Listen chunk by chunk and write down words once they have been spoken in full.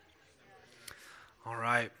All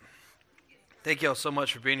right. Thank you all so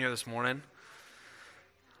much for being here this morning.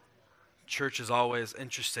 Church is always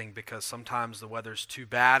interesting because sometimes the weather's too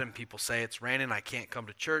bad and people say it's raining, I can't come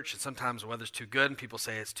to church. And sometimes the weather's too good and people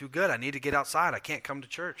say it's too good, I need to get outside, I can't come to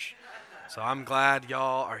church. So I'm glad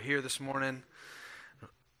y'all are here this morning.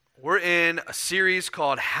 We're in a series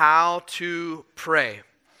called How to Pray.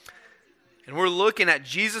 And we're looking at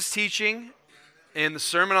Jesus' teaching in the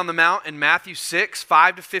Sermon on the Mount in Matthew 6,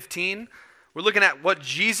 5 to 15. We're looking at what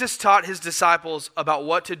Jesus taught his disciples about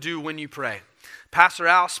what to do when you pray. Pastor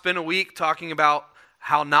Al spent a week talking about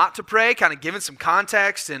how not to pray, kind of giving some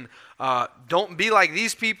context, and don't be like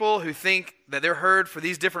these people who think that they're heard for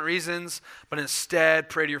these different reasons, but instead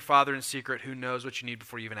pray to your Father in secret who knows what you need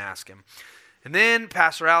before you even ask him. And then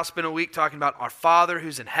Pastor Al spent a week talking about our Father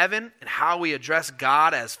who's in heaven and how we address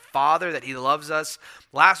God as Father, that he loves us.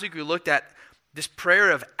 Last week we looked at this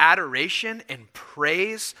prayer of adoration and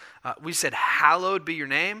praise. We said, hallowed be your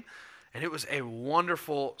name. And it was a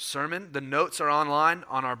wonderful sermon. The notes are online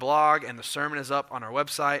on our blog, and the sermon is up on our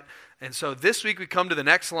website. And so this week we come to the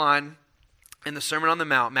next line in the Sermon on the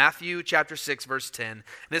Mount, Matthew chapter 6, verse 10. And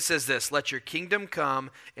it says this, let your kingdom come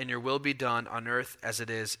and your will be done on earth as it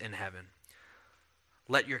is in heaven.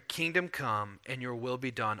 Let your kingdom come and your will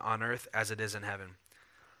be done on earth as it is in heaven.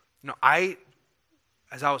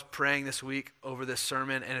 As I was praying this week over this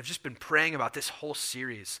sermon, and I've just been praying about this whole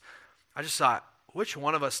series, I just thought, which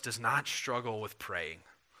one of us does not struggle with praying?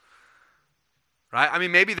 Right? I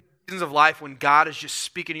mean, maybe the seasons of life when God is just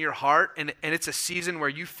speaking to your heart, and it's a season where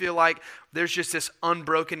you feel like there's just this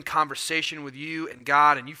unbroken conversation with you and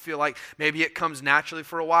God, and you feel like maybe it comes naturally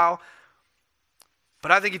for a while.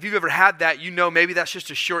 But I think if you've ever had that, you know maybe that's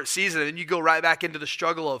just a short season, and then you go right back into the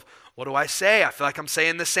struggle of, what do I say? I feel like I'm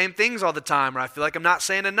saying the same things all the time, or I feel like I'm not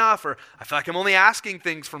saying enough, or I feel like I'm only asking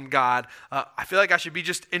things from God. I feel like I should be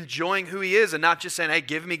just enjoying who he is and not just saying, hey,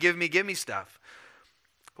 give me stuff.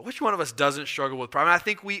 But which one of us doesn't struggle with prayer? I mean, I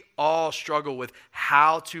think we all struggle with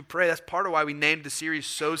how to pray. That's part of why we named the series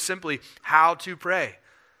so simply, How to Pray.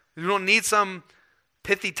 We don't need some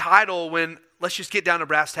pithy title when, let's just get down to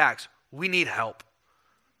brass tacks. We need help,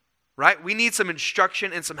 right? We need some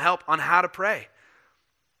instruction and some help on how to pray.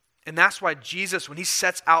 And that's why Jesus, when he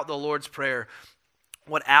sets out the Lord's Prayer,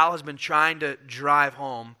 what Al has been trying to drive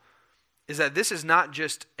home is that this is not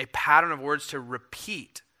just a pattern of words to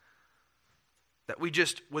repeat, that we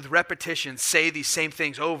just, with repetition, say these same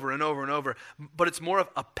things over and over and over, but it's more of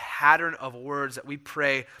a pattern of words that we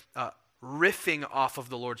pray riffing off of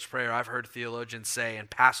the Lord's Prayer. I've heard theologians say and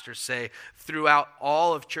pastors say throughout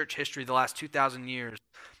all of church history the last 2,000 years,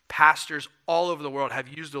 pastors all over the world have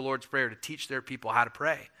used the Lord's Prayer to teach their people how to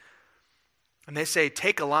pray. And they say,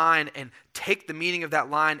 take a line and take the meaning of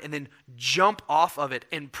that line and then jump off of it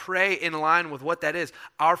and pray in line with what that is.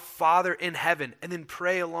 Our Father in heaven, and then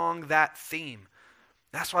pray along that theme.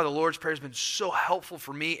 That's why the Lord's Prayer has been so helpful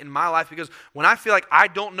for me in my life, because when I feel like I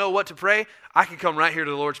don't know what to pray, I can come right here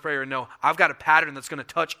to the Lord's Prayer and know I've got a pattern that's going to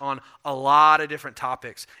touch on a lot of different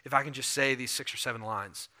topics if I can just say these 6 or 7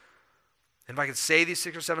 lines. And if I can say these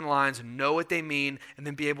 6 or 7 lines and know what they mean and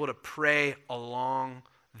then be able to pray along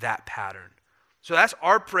that pattern. So that's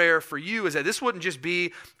our prayer for you, is that this wouldn't just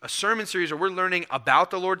be a sermon series where we're learning about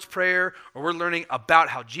the Lord's Prayer or we're learning about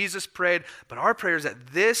how Jesus prayed, but our prayer is that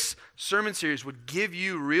this sermon series would give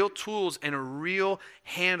you real tools and a real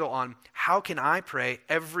handle on how can I pray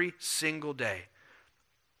every single day.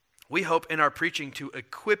 We hope in our preaching to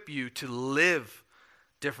equip you to live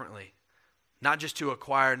differently, not just to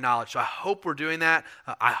acquire knowledge. So I hope we're doing that.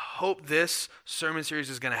 I hope this sermon series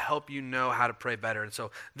is going to help you know how to pray better. And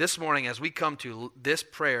so this morning, as we come to this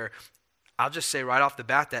prayer, I'll just say right off the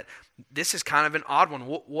bat that this is kind of an odd one.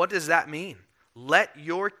 What does that mean? Let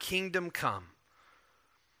your kingdom come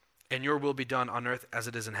and your will be done on earth as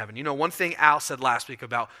it is in heaven. You know, one thing Al said last week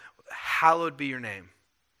about hallowed be your name.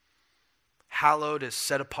 Hallowed is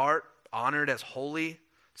set apart, honored as holy,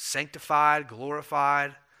 sanctified,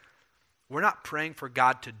 glorified. We're not praying for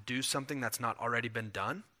God to do something that's not already been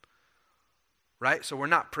done, right? So we're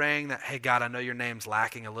not praying that, hey, God, I know your name's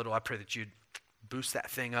lacking a little. I pray that you'd boost that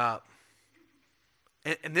thing up.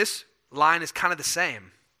 And this line is kind of the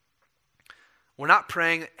same. We're not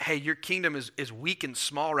praying, hey, your kingdom is weak and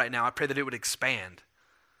small right now. I pray that it would expand.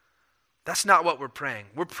 That's not what we're praying.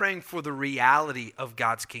 We're praying for the reality of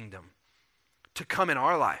God's kingdom to come in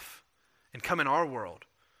our life and come in our world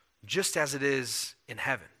just as it is in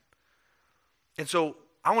heaven. And so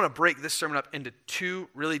I want to break this sermon up into 2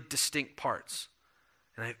 really distinct parts.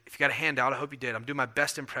 And if you got a handout, I hope you did. I'm doing my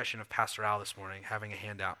best impression of Pastor Al this morning, having a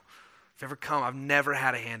handout. If you ever come, I've never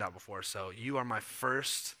had a handout before, so you are my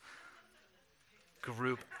first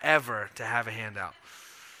group ever to have a handout.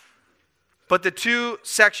 But the two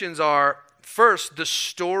sections are, first, the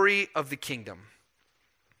story of the kingdom.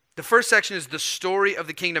 The first section is the story of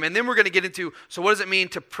the kingdom. And then we're going to get into, so what does it mean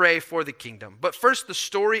to pray for the kingdom? But first, the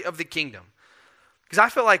story of the kingdom. Because I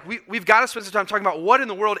feel like we've got to spend some time talking about what in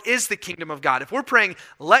the world is the kingdom of God. If we're praying,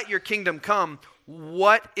 let your kingdom come,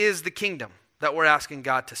 what is the kingdom that we're asking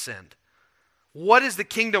God to send? What is the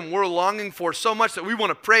kingdom we're longing for so much that we want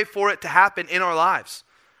to pray for it to happen in our lives?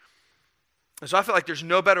 And so I feel like there's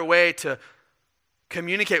no better way to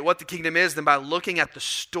communicate what the kingdom is than by looking at the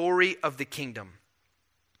story of the kingdom.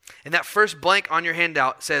 And that first blank on your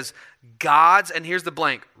handout says God's, and here's the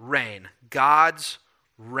blank, reign. God's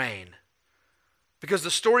reign. Because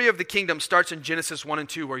the story of the kingdom starts in Genesis 1 and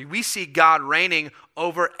 2, where we see God reigning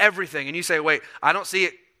over everything. And you say, wait, I don't see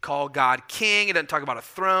it call God king. It doesn't talk about a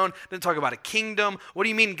throne. It doesn't talk about a kingdom. What do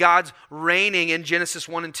you mean God's reigning in Genesis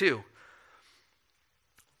 1 and 2?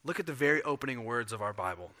 Look at the very opening words of our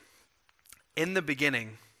Bible. In the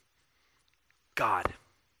beginning, God.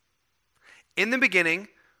 In the beginning,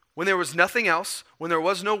 when there was nothing else, when there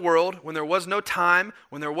was no world, when there was no time,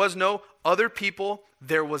 when there was no other people,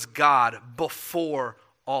 there was God before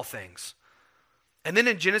all things. And then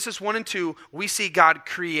in Genesis 1 and 2, we see God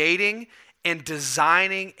creating and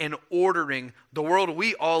designing and ordering the world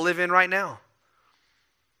we all live in right now.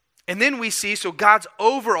 And then we see, so God's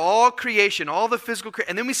over all creation, all the physical creation,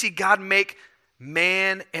 and then we see God make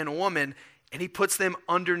man and woman, and he puts them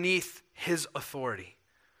underneath his authority.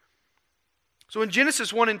 So in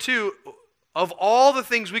Genesis 1 and 2, of all the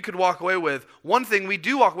things we could walk away with, one thing we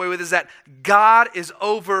do walk away with is that God is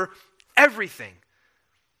over everything.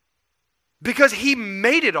 Because he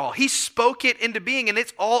made it all. He spoke it into being, and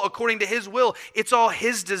it's all according to his will. It's all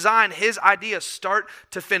his design, his idea, start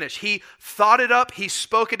to finish. He thought it up, he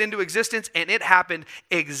spoke it into existence, and it happened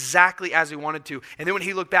exactly as he wanted to. And then when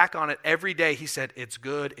he looked back on it every day, he said, it's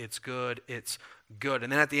good, it's good, it's good.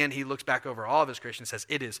 And then at the end, he looks back over all of his creation and says,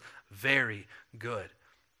 it is very good.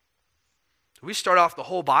 We start off the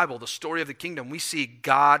whole Bible, the story of the kingdom. We see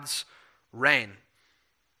God's reign.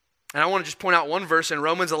 And I want to just point out one verse in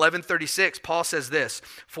Romans 11:36. Paul says this,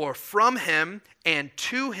 for from him and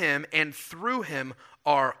to him and through him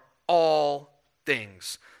are all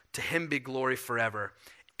things. To him be glory forever.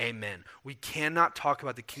 Amen. We cannot talk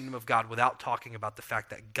about the kingdom of God without talking about the fact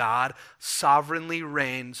that God sovereignly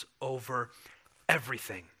reigns over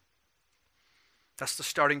everything. That's the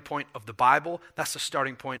starting point of the Bible. That's the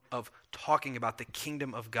starting point of talking about the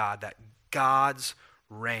kingdom of God, that God's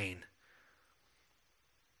reign.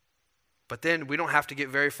 But then we don't have to get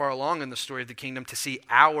very far along in the story of the kingdom to see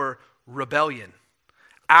our rebellion.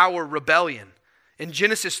 Our rebellion. In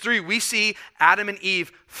Genesis 3, we see Adam and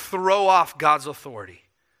Eve throw off God's authority.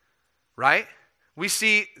 Right? We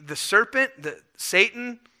see the serpent,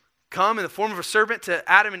 Satan, come in the form of a serpent to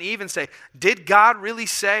Adam and Eve and say, did God really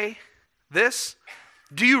say this?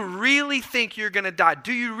 Do you really think you're going to die?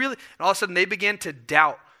 Do you really? And all of a sudden they begin to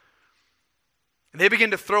doubt. And they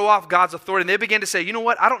begin to throw off God's authority. And they begin to say, you know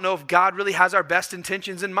what? I don't know if God really has our best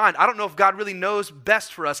intentions in mind. I don't know if God really knows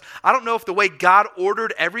best for us. I don't know if the way God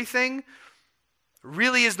ordered everything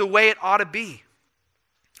really is the way it ought to be.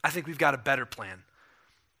 I think we've got a better plan.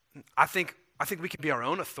 I think we can be our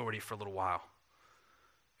own authority for a little while.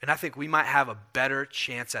 And I think we might have a better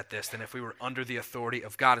chance at this than if we were under the authority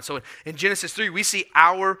of God. And so in Genesis 3, we see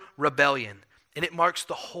our rebellion. And it marks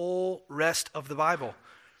the whole rest of the Bible.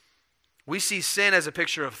 We see sin as a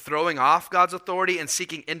picture of throwing off God's authority and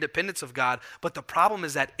seeking independence of God. But the problem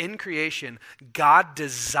is that in creation, God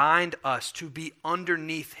designed us to be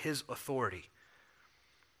underneath his authority.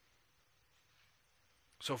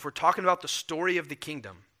 So if we're talking about the story of the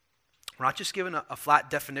kingdom, we're not just given a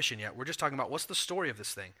flat definition yet. We're just talking about what's the story of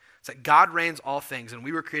this thing. It's that God reigns all things, and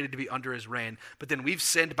we were created to be under his reign. But then we've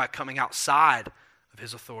sinned by coming outside of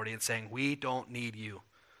his authority and saying, we don't need you.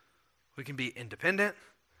 We can be independent.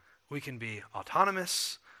 We can be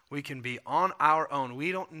autonomous. We can be on our own.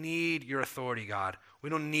 We don't need your authority, God. We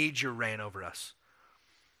don't need your reign over us.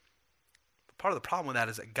 But part of the problem with that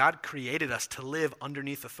is that God created us to live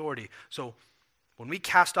underneath authority. So when we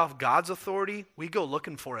cast off God's authority, we go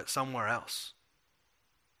looking for it somewhere else.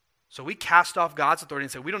 So we cast off God's authority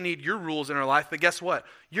and say, we don't need your rules in our life. But guess what?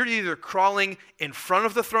 You're either crawling in front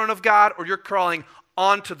of the throne of God or you're crawling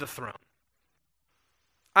onto the throne.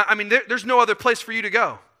 I mean, there's no other place for you to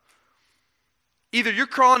go. Either you're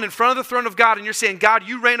crawling in front of the throne of God and you're saying, God,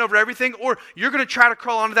 you reign over everything, or you're going to try to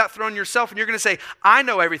crawl onto that throne yourself and you're going to say, I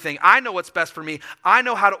know everything. I know what's best for me. I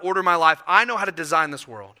know how to order my life. I know how to design this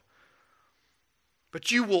world.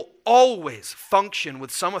 But you will always function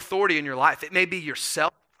with some authority in your life. It may be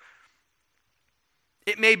yourself.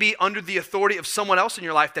 It may be under the authority of someone else in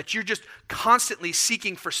your life that you're just constantly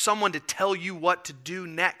seeking for someone to tell you what to do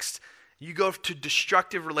next. You go to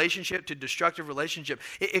destructive relationship to destructive relationship.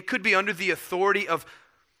 It could be under the authority of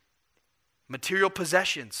material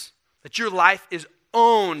possessions, that your life is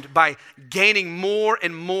owned by gaining more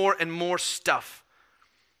and more and more stuff.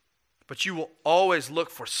 But you will always look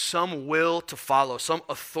for some will to follow, some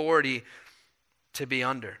authority to be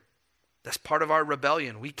under. That's part of our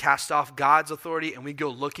rebellion. We cast off God's authority and we go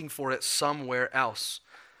looking for it somewhere else.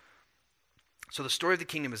 So the story of the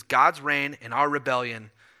kingdom is God's reign and our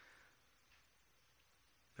rebellion.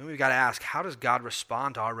 Then we've got to ask, how does God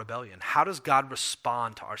respond to our rebellion? How does God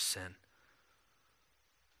respond to our sin?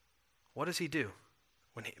 What does he do?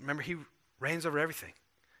 Remember, he reigns over everything,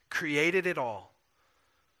 created it all.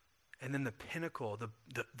 And then the pinnacle,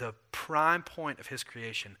 the prime point of his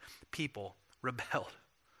creation, people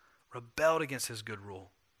rebelled against his good rule.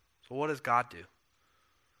 So what does God do?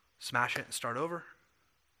 Smash it and start over?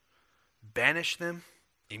 Banish them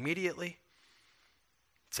immediately?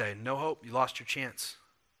 Say, no hope, you lost your chance.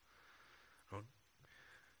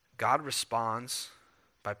 God responds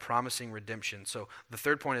by promising redemption. So the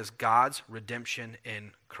third point is God's redemption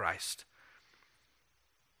in Christ.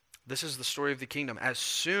 This is the story of the kingdom. As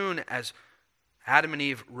soon as Adam and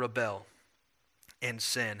Eve rebel and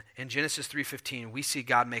sin, in Genesis 3:15, we see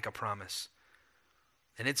God make a promise.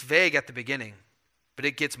 And it's vague at the beginning, but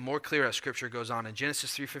it gets more clear as Scripture goes on. In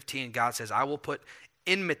Genesis 3:15, God says, I will put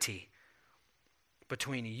enmity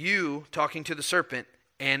between you, talking to the serpent,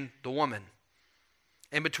 and the woman,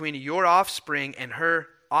 and between your offspring and her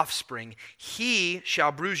offspring. He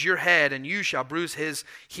shall bruise your head, and you shall bruise his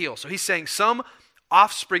heel. So he's saying some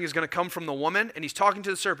offspring is going to come from the woman, and he's talking to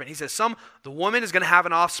the serpent. He says the woman is going to have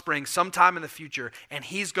an offspring sometime in the future, and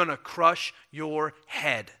he's going to crush your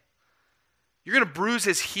head. You're going to bruise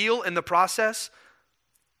his heel in the process,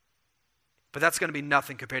 but that's going to be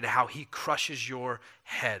nothing compared to how he crushes your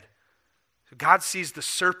head. So God sees the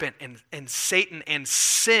serpent and Satan and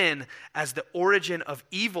sin as the origin of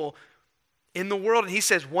evil in the world, and he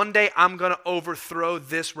says, one day I'm going to overthrow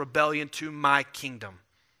this rebellion to my kingdom.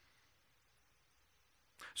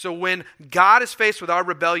 So when God is faced with our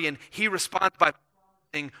rebellion, he responds by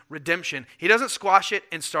promising redemption. He doesn't squash it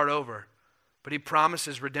and start over, but he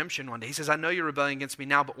promises redemption one day. He says, I know you're rebelling against me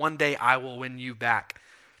now, but one day I will win you back.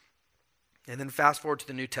 And then fast forward to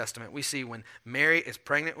the New Testament. We see when Mary is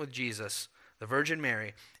pregnant with Jesus, the Virgin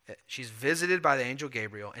Mary, she's visited by the angel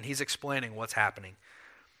Gabriel, and he's explaining what's happening.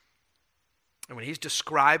 And when he's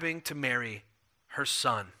describing to Mary her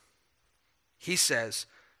son, he says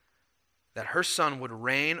that her son would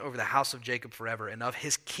reign over the house of Jacob forever, and of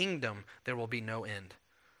his kingdom there will be no end.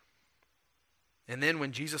 And then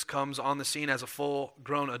when Jesus comes on the scene as a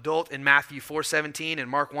full-grown adult in Matthew 4:17 and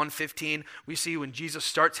Mark 1:15, we see when Jesus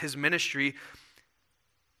starts his ministry,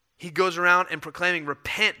 he goes around and proclaiming,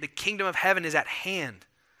 repent, the kingdom of heaven is at hand.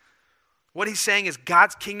 What he's saying is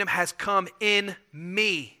God's kingdom has come in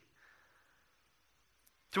me.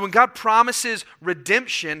 So when God promises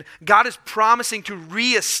redemption, God is promising to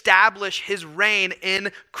reestablish his reign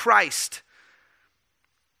in Christ.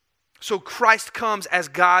 So Christ comes as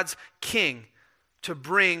God's king to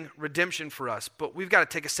bring redemption for us. But we've got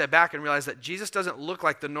to take a step back and realize that Jesus doesn't look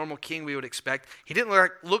like the normal king we would expect. He didn't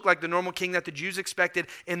look like the normal king that the Jews expected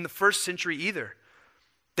in the first century either.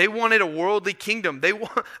 They wanted a worldly kingdom. They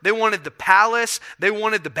wanted the palace. They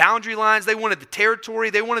wanted the boundary lines. They wanted the territory.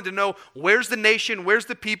 They wanted to know, where's the nation? Where's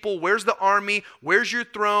the people? Where's the army? Where's your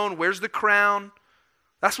throne? Where's the crown?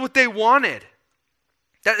 That's what they wanted.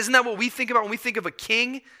 Isn't that what we think about when we think of a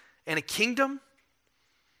king and a kingdom?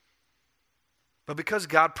 But because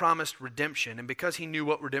God promised redemption and because he knew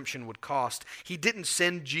what redemption would cost, he didn't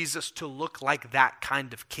send Jesus to look like that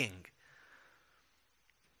kind of king.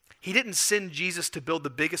 He didn't send Jesus to build the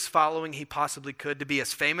biggest following he possibly could, to be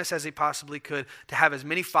as famous as he possibly could, to have as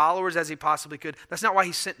many followers as he possibly could. That's not why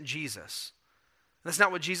he sent Jesus. That's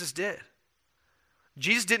not what Jesus did.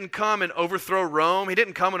 Jesus didn't come and overthrow Rome. He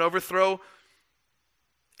didn't come and overthrow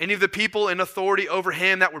any of the people in authority over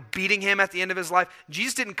him that were beating him at the end of his life.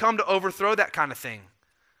 Jesus didn't come to overthrow that kind of thing.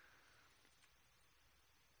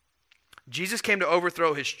 Jesus came to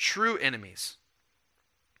overthrow his true enemies,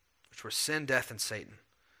 which were sin, death, and Satan.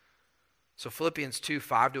 So Philippians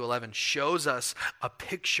 2:5-11 shows us a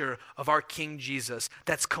picture of our King Jesus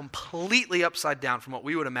that's completely upside down from what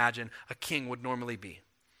we would imagine a king would normally be.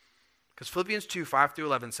 Because Philippians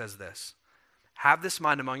 2:5-11 says this, have this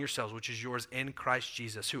mind among yourselves, which is yours in Christ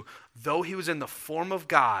Jesus, who, though he was in the form of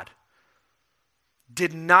God,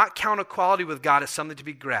 did not count equality with God as something to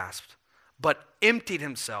be grasped, but emptied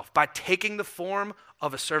himself by taking the form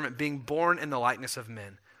of a servant, being born in the likeness of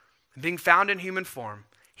men. And being found in human form,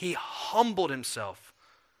 he humbled himself.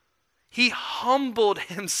 He humbled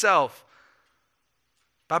himself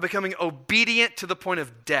by becoming obedient to the point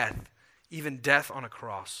of death, even death on a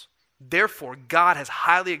cross. Therefore, God has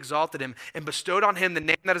highly exalted him and bestowed on him the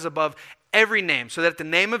name that is above every name, so that at the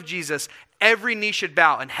name of Jesus, every knee should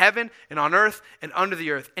bow in heaven and on earth and under the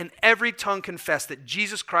earth, and every tongue confess that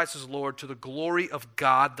Jesus Christ is Lord, to the glory of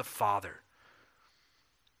God the Father.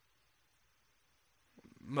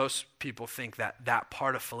 Most people think that that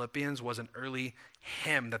part of Philippians was an early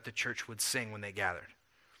hymn that the church would sing when they gathered.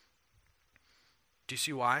 Do you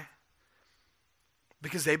see why?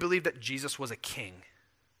 Because they believed that Jesus was a king.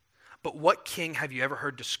 But what king have you ever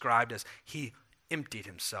heard described as he emptied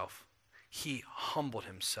himself? He humbled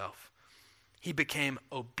himself. He became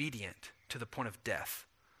obedient to the point of death.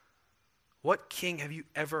 What king have you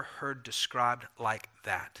ever heard described like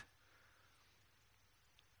that?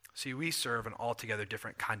 See, we serve an altogether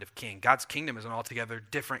different kind of king. God's kingdom is an altogether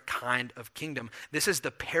different kind of kingdom. This is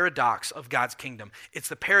the paradox of God's kingdom. It's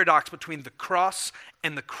the paradox between the cross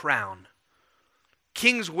and the crown.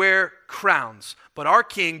 Kings wear crowns, but our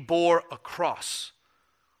king bore a cross.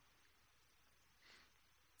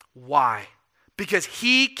 Why? Because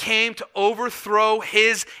he came to overthrow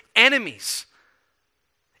his enemies.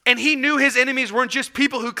 And he knew his enemies weren't just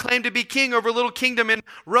people who claimed to be king over a little kingdom in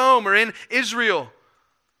Rome or in Israel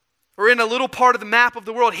or in a little part of the map of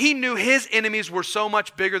the world. He knew his enemies were so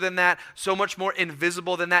much bigger than that, so much more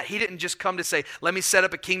invisible than that. He didn't just come to say, let me set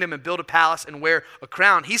up a kingdom and build a palace and wear a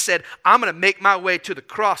crown. He said, I'm going to make my way to the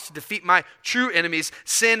cross to defeat my true enemies,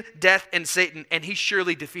 sin, death, and Satan. And he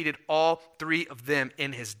surely defeated all three of them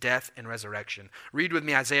in his death and resurrection. Read with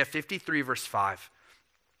me Isaiah 53, verse 5,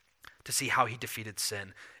 to see how he defeated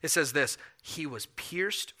sin. It says this, he was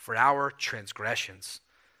pierced for our transgressions.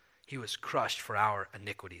 He was crushed for our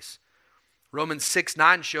iniquities. Romans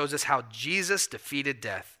 6:9 shows us how Jesus defeated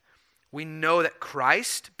death. We know that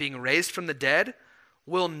Christ, being raised from the dead,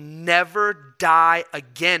 will never die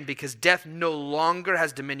again because death no longer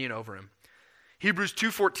has dominion over him. Hebrews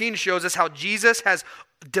 2:14 shows us how Jesus has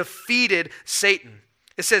defeated Satan.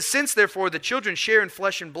 It says, since therefore the children share in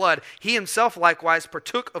flesh and blood, he himself likewise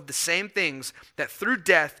partook of the same things, that through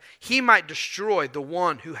death he might destroy the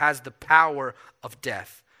one who has the power of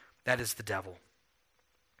death. That is the devil.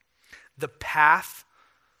 The path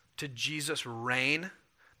to Jesus' reign,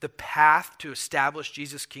 the path to establish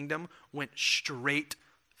Jesus' kingdom went straight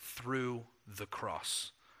through the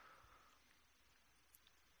cross.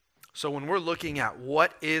 So when we're looking at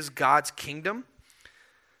what is God's kingdom,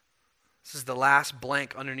 this is the last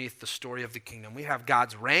blank underneath the story of the kingdom. We have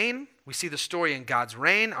God's reign. We see the story in God's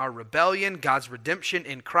reign, our rebellion, God's redemption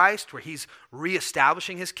in Christ, where he's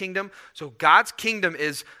reestablishing his kingdom. So God's kingdom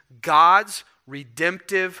is God's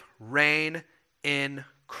redemptive reign in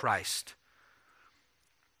Christ.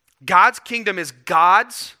 God's kingdom is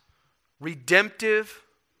God's redemptive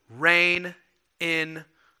reign in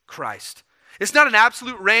Christ. It's not an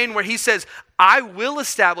absolute reign where he says, I will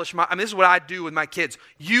establish this is what I do with my kids.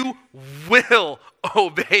 You will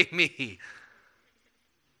obey me.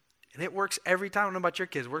 And it works every time. I don't know about your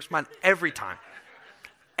kids. It works mine every time.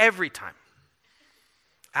 Every time.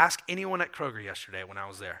 Ask anyone at Kroger yesterday when I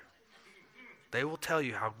was there. They will tell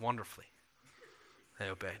you how wonderfully they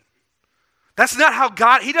obeyed. That's not how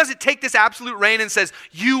God, he doesn't take this absolute reign and says,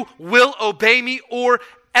 you will obey me or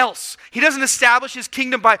else. He doesn't establish his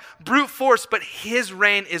kingdom by brute force, but his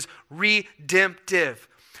reign is redemptive.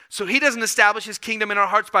 So he doesn't establish his kingdom in our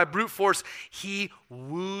hearts by brute force. He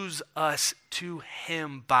woos us to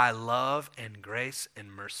him by love and grace and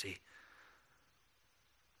mercy.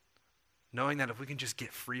 Knowing that if we can just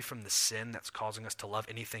get free from the sin that's causing us to love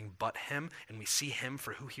anything but him, and we see him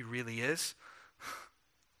for who he really is.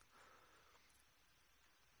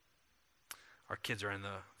 Our kids are in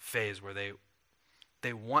the phase where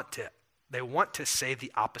they want to say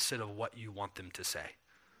the opposite of what you want them to say.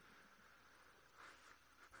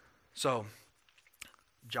 So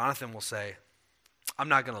Jonathan will say, I'm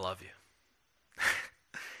not going to love you.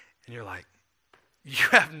 And you're like, you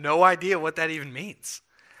have no idea what that even means.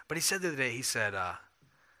 But he said the other day, he said,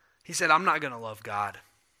 I'm not going to love God.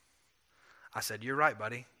 I said, you're right,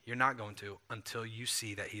 buddy. You're not going to until you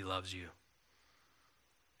see that he loves you.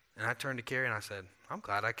 And I turned to Carrie and I said, I'm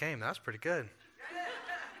glad I came. That was pretty good.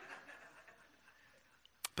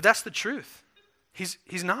 But that's the truth. He's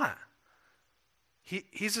not.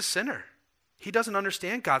 He's a sinner. He doesn't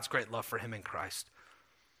understand God's great love for him in Christ.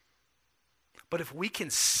 But if we can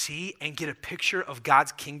see and get a picture of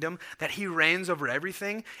God's kingdom, that he reigns over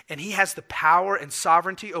everything and he has the power and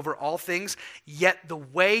sovereignty over all things, yet the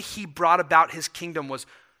way he brought about his kingdom was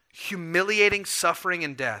humiliating suffering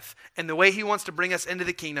and death. And the way he wants to bring us into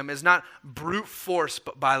the kingdom is not brute force,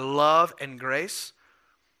 but by love and grace.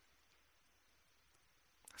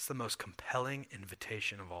 That's the most compelling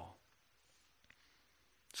invitation of all.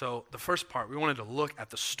 So the first part, we wanted to look at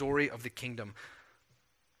the story of the kingdom.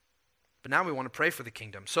 But now we want to pray for the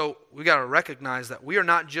kingdom. So we got to recognize that we are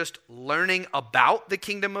not just learning about the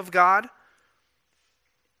kingdom of God.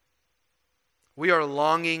 We are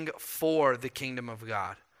longing for the kingdom of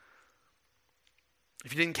God.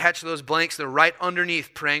 If you didn't catch those blanks, they're right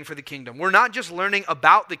underneath praying for the kingdom. We're not just learning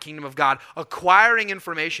about the kingdom of God, acquiring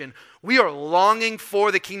information. We are longing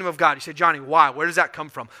for the kingdom of God. You say, Johnny, why? Where does that come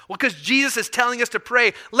from? Well, because Jesus is telling us to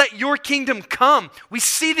pray, let your kingdom come. We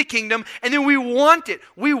see the kingdom and then we want it.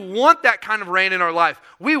 We want that kind of reign in our life.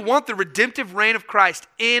 We want the redemptive reign of Christ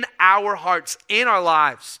in our hearts, in our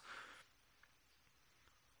lives.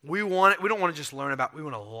 We want it. We don't want to just learn about it. We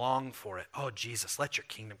want to long for it. Oh, Jesus, let your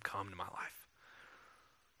kingdom come to my life.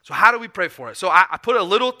 So how do we pray for it? So I put a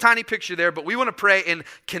little tiny picture there, but we want to pray in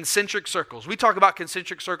concentric circles. We talk about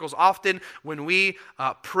concentric circles often when we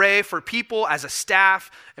pray for people as a staff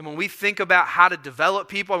and when we think about how to develop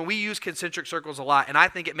people. And we use concentric circles a lot, and I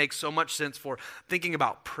think it makes so much sense for thinking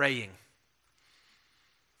about praying.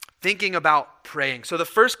 Thinking about praying. So the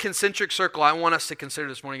first concentric circle I want us to consider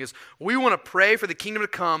this morning is we want to pray for the kingdom to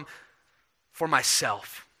come for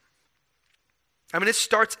myself. I mean, it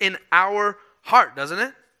starts in our heart, doesn't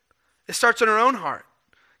it? It starts in our own heart.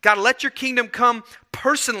 God, let your kingdom come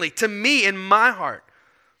personally to me in my heart.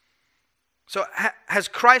 So has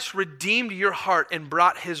Christ redeemed your heart and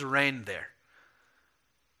brought his reign there?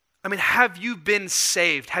 I mean, have you been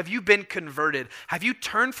saved? Have you been converted? Have you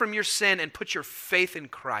turned from your sin and put your faith in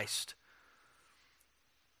Christ?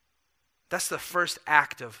 That's the first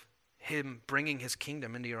act of him bringing his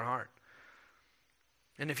kingdom into your heart.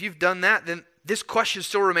 And if you've done that, then this question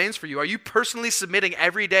still remains for you. Are you personally submitting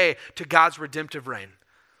every day to God's redemptive reign?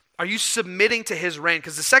 Are you submitting to his reign?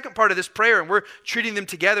 Because the second part of this prayer, and we're treating them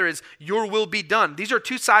together, is your will be done. These are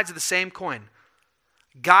two sides of the same coin.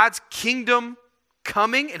 God's kingdom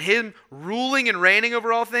coming and him ruling and reigning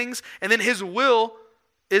over all things, and then his will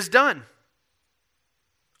is done.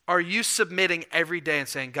 Are you submitting every day and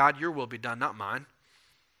saying, God, your will be done, not mine?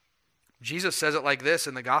 Jesus says it like this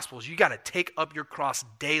in the Gospels. You got to take up your cross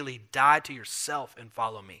daily, die to yourself, and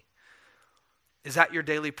follow me. Is that your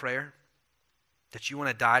daily prayer? That you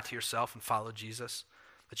want to die to yourself and follow Jesus?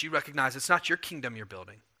 That you recognize it's not your kingdom you're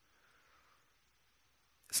building.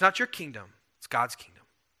 It's not your kingdom. It's God's kingdom.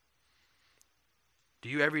 Do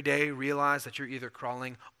you every day realize that you're either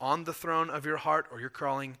crawling on the throne of your heart or you're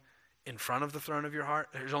crawling in front of the throne of your heart?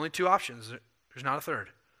 There's only two options. There's not a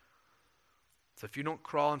third. So if you don't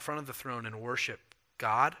crawl in front of the throne and worship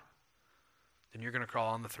God, then you're going to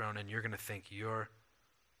crawl on the throne and you're going to think you're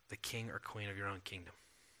the king or queen of your own kingdom.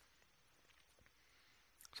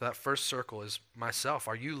 So that first circle is myself.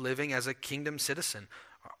 Are you living as a kingdom citizen?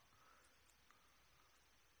 Are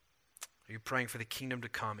you praying for the kingdom to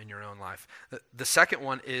come in your own life? The second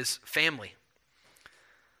one is family.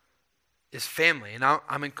 Is family. And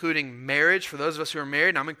I'm including marriage for those of us who are married,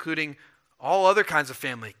 and I'm including all other kinds of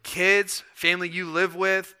family. Kids, family you live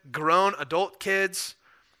with, grown adult kids,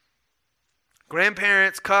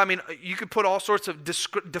 grandparents. I mean, you could put all sorts of,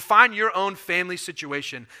 define your own family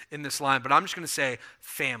situation in this line, but I'm just going to say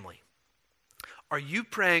family. Are you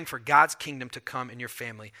praying for God's kingdom to come in your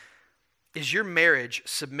family? Is your marriage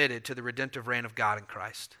submitted to the redemptive reign of God in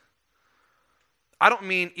Christ? I don't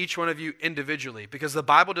mean each one of you individually, because the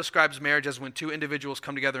Bible describes marriage as when two individuals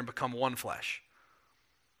come together and become one flesh.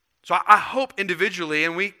 So I hope individually,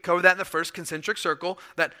 and we covered that in the first concentric circle,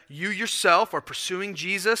 that you yourself are pursuing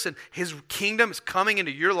Jesus and his kingdom is coming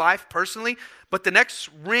into your life personally. But the next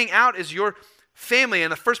ring out is your family,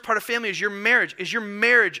 and the first part of family is your marriage. Is your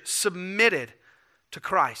marriage submitted to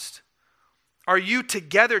Christ? Are you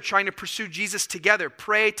together trying to pursue Jesus together?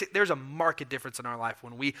 There's a marked difference in our life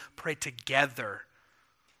when we pray together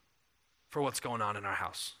for what's going on in our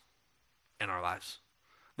house, in our lives.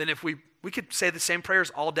 Then if we could say the same prayers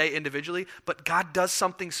all day individually, but God does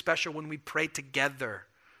something special when we pray together.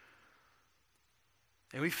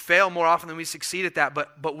 And we fail more often than we succeed at that,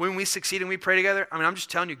 but when we succeed and we pray together, I mean, I'm just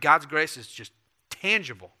telling you, God's grace is just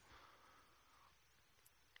tangible.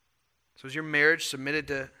 So is your marriage submitted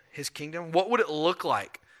to his kingdom? What would it look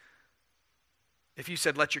like if you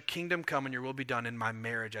said, let your kingdom come and your will be done in my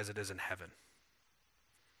marriage as it is in heaven?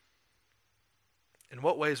 In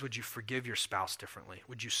what ways would you forgive your spouse differently?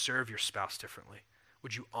 Would you serve your spouse differently?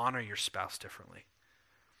 Would you honor your spouse differently?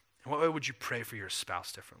 In what way would you pray for your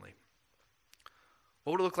spouse differently?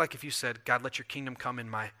 What would it look like if you said, God, let your kingdom come in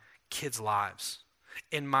my kids' lives,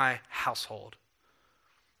 in my household,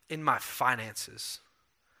 in my finances,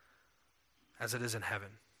 as it is in heaven?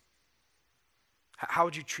 How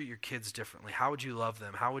would you treat your kids differently? How would you love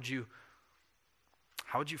them? How would you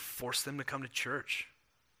force them to come to church?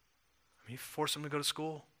 I mean, you force them to go to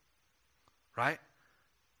school, right?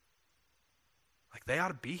 Like, they ought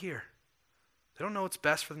to be here. They don't know what's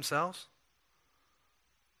best for themselves.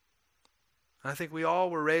 And I think we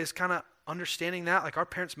all were raised kind of understanding that. Like, our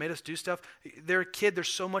parents made us do stuff. They're a kid. There's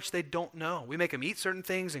so much they don't know. We make them eat certain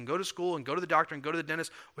things and go to school and go to the doctor and go to the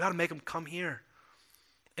dentist. We ought to make them come here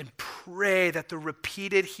and pray that the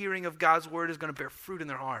repeated hearing of God's word is going to bear fruit in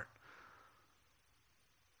their heart.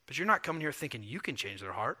 But you're not coming here thinking you can change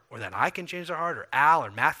their heart, or that I can change their heart, or Al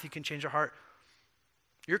or Matthew can change their heart.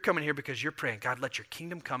 You're coming here because you're praying, God, let your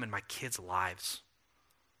kingdom come in my kids' lives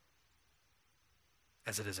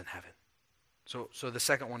as it is in heaven. So the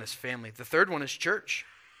second one is family. The third one is church.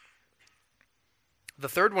 The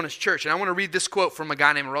third one is church. And I want to read this quote from a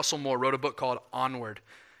guy named Russell Moore, wrote a book called Onward.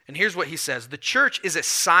 And here's what he says. The church is a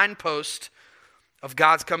signpost of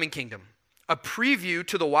God's coming kingdom, a preview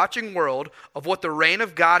to the watching world of what the reign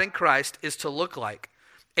of God in Christ is to look like,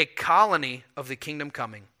 a colony of the kingdom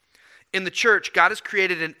coming. In the church, God has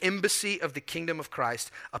created an embassy of the kingdom of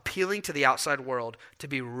Christ, appealing to the outside world to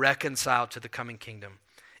be reconciled to the coming kingdom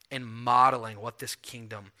and modeling what this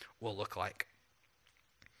kingdom will look like.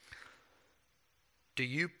 Do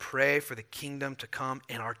you pray for the kingdom to come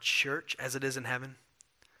in our church as it is in heaven?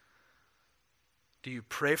 Do you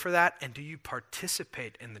pray for that, and do you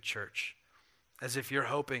participate in the church as if you're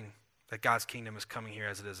hoping that God's kingdom is coming here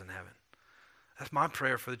as it is in heaven? That's my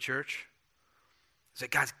prayer for the church, is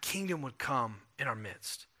that God's kingdom would come in our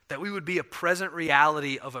midst, that we would be a present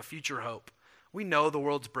reality of a future hope. We know the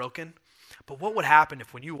world's broken, but what would happen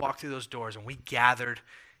if when you walked through those doors and we gathered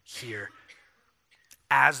here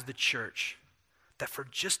as the church, that for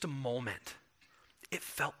just a moment, it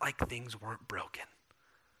felt like things weren't broken?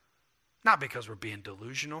 Not because we're being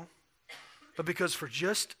delusional, but because for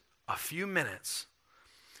just a few minutes,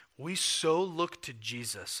 we so look to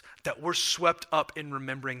Jesus that we're swept up in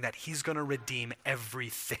remembering that he's going to redeem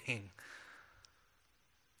everything.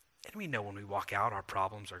 And we know when we walk out, our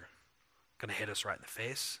problems are going to hit us right in the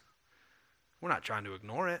face. We're not trying to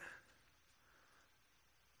ignore it.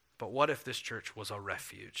 But what if this church was a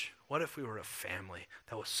refuge? What if we were a family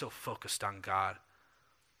that was so focused on God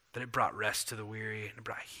that it brought rest to the weary, and it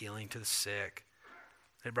brought healing to the sick,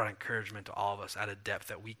 it brought encouragement to all of us at a depth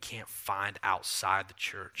that we can't find outside the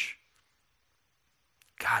church?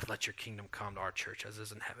 God, let your kingdom come to our church as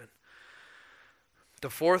is in heaven. The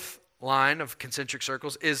fourth line of concentric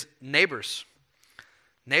circles is neighbors.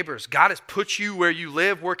 Neighbors. God has put you where you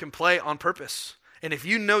live, work, and play on purpose. And if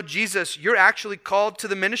you know Jesus, you're actually called to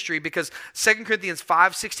the ministry, because 2 Corinthians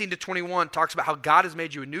 5:16-21 talks about how God has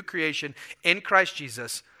made you a new creation in Christ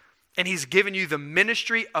Jesus, and he's given you the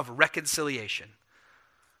ministry of reconciliation.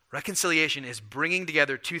 Reconciliation is bringing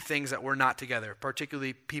together two things that were not together,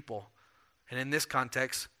 particularly people. And in this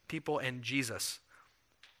context, people and Jesus.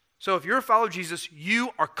 So if you're a follower of Jesus,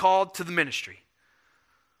 you are called to the ministry.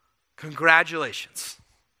 Congratulations.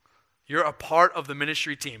 You're a part of the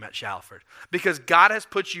ministry team at Shalford, because God has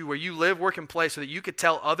put you where you live, work, and play so that you could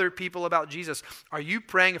tell other people about Jesus. Are you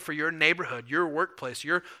praying for your neighborhood, your workplace,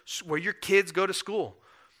 where your kids go to school,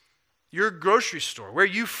 your grocery store, where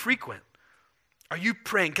you frequent? Are you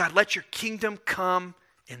praying, God, let your kingdom come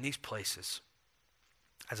in these places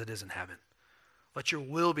as it is in heaven? Let your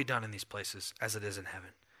will be done in these places as it is in heaven.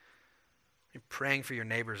 You're praying for your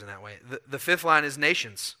neighbors in that way. The fifth line is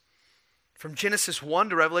nations. From Genesis 1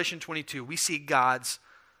 to Revelation 22, we see God's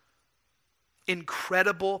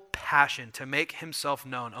incredible passion to make himself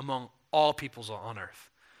known among all peoples on earth.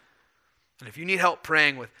 And if you need help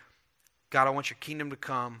praying with, God, I want your kingdom to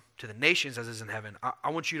come to the nations as is in heaven, I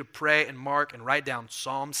want you to pray and mark and write down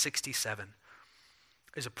Psalm 67.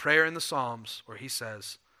 There's a prayer in the Psalms where he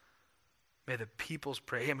says, may the peoples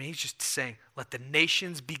pray. I mean, he's just saying, let the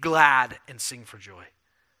nations be glad and sing for joy.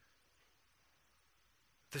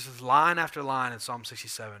 This is line after line in Psalm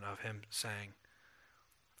 67 of him saying,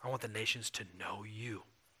 I want the nations to know you.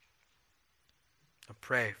 I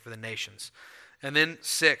pray for the nations. And then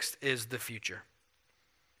sixth is the future.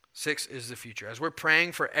 Sixth is the future. As we're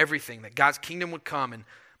praying for everything, that God's kingdom would come, and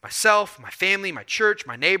myself, my family, my church,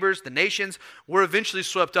 my neighbors, the nations, we're eventually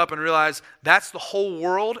swept up and realize that's the whole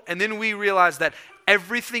world. And then we realize that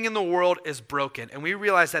everything in the world is broken. And we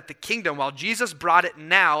realize that the kingdom, while Jesus brought it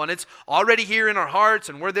now, and it's already here in our hearts,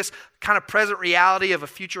 and we're this kind of present reality of a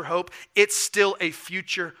future hope, it's still a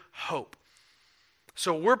future hope.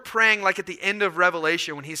 So we're praying like at the end of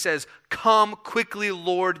Revelation when he says, "Come quickly,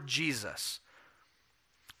 Lord Jesus."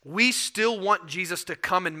 We still want Jesus to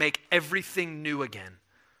come and make everything new again.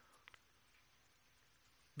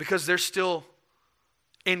 Because there's still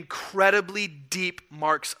incredibly deep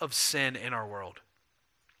marks of sin in our world.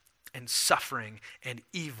 And suffering and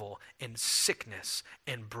evil and sickness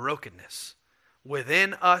and brokenness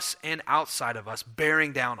within us and outside of us,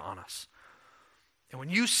 bearing down on us. And when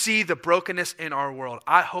you see the brokenness in our world,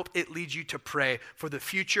 I hope it leads you to pray for the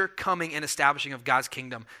future coming and establishing of God's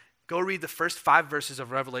kingdom. Go read the first 5 verses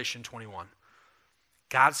of Revelation 21.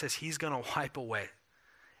 God says he's going to wipe away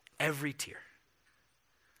every tear.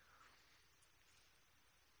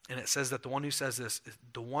 And it says that the one who says this,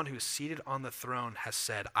 the one who is seated on the throne has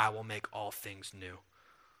said, "I will make all things new."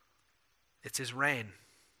 It's his reign,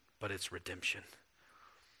 but it's redemption.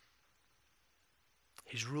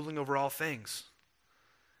 He's ruling over all things.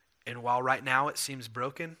 And while right now it seems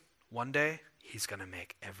broken, one day he's going to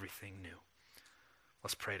make everything new.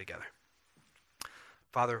 Let's pray together.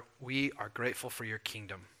 Father, we are grateful for your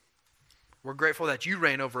kingdom. We're grateful that you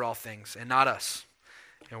reign over all things and not us.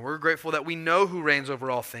 And we're grateful that we know who reigns over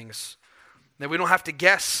all things, that we don't have to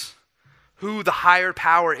guess who the higher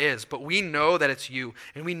power is, but we know that it's you.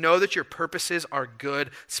 And we know that your purposes are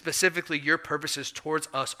good. Specifically, your purposes towards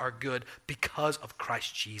us are good because of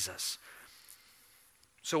Christ Jesus.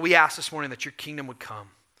 So we ask this morning that your kingdom would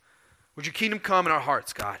come. Would your kingdom come in our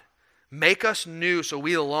hearts, God? Make us new so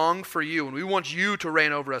we long for you, and we want you to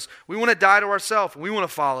reign over us. We want to die to ourselves, and we want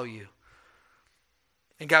to follow you.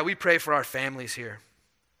 And God, we pray for our families here.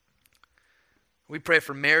 We pray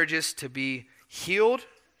for marriages to be healed,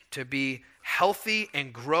 to be healthy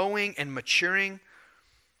and growing and maturing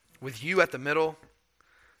with you at the middle.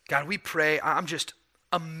 God, we pray. I'm just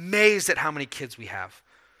amazed at how many kids we have.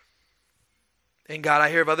 And God, I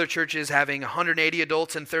hear of other churches having 180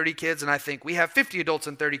 adults and 30 kids, and I think we have 50 adults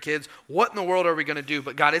and 30 kids. What in the world are we going to do?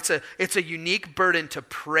 But God, it's a unique burden to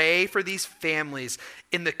pray for these families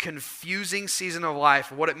in the confusing season of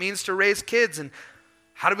life, what it means to raise kids, and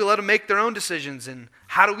how do we let them make their own decisions, and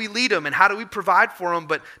how do we lead them, and how do we provide for them,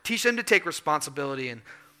 but teach them to take responsibility. And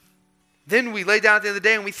then we lay down at the end of the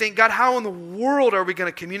day and we think, God, how in the world are we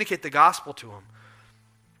going to communicate the gospel to them?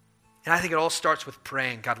 And I think it all starts with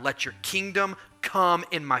praying, God, let your kingdom come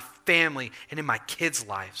in my family and in my kids'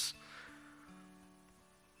 lives.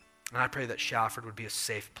 And I pray that Shalford would be a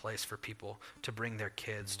safe place for people to bring their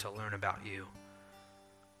kids to learn about you.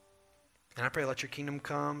 And I pray let your kingdom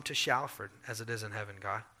come to Shalford as it is in heaven,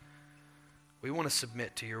 God. We want to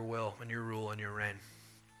submit to your will and your rule and your reign.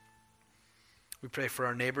 We pray for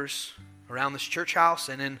our neighbors around this church house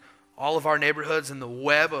and in all of our neighborhoods and the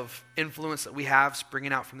web of influence that we have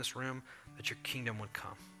springing out from this room, that your kingdom would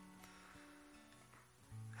come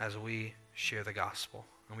as we share the gospel.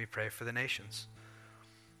 And we pray for the nations.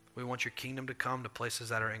 We want your kingdom to come to places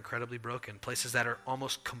that are incredibly broken, places that are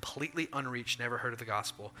almost completely unreached, never heard of the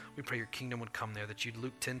gospel. We pray your kingdom would come there, that you'd,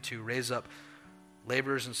 Luke 10:2, raise up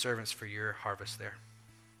laborers and servants for your harvest there.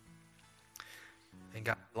 And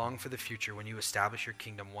God, long for the future when you establish your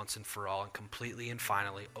kingdom once and for all and completely and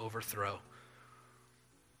finally overthrow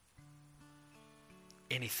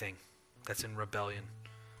anything that's in rebellion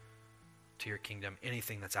to your kingdom,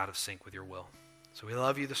 anything that's out of sync with your will. So we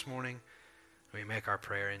love you this morning, and we make our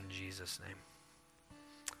prayer in Jesus' name.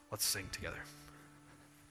 Let's sing together.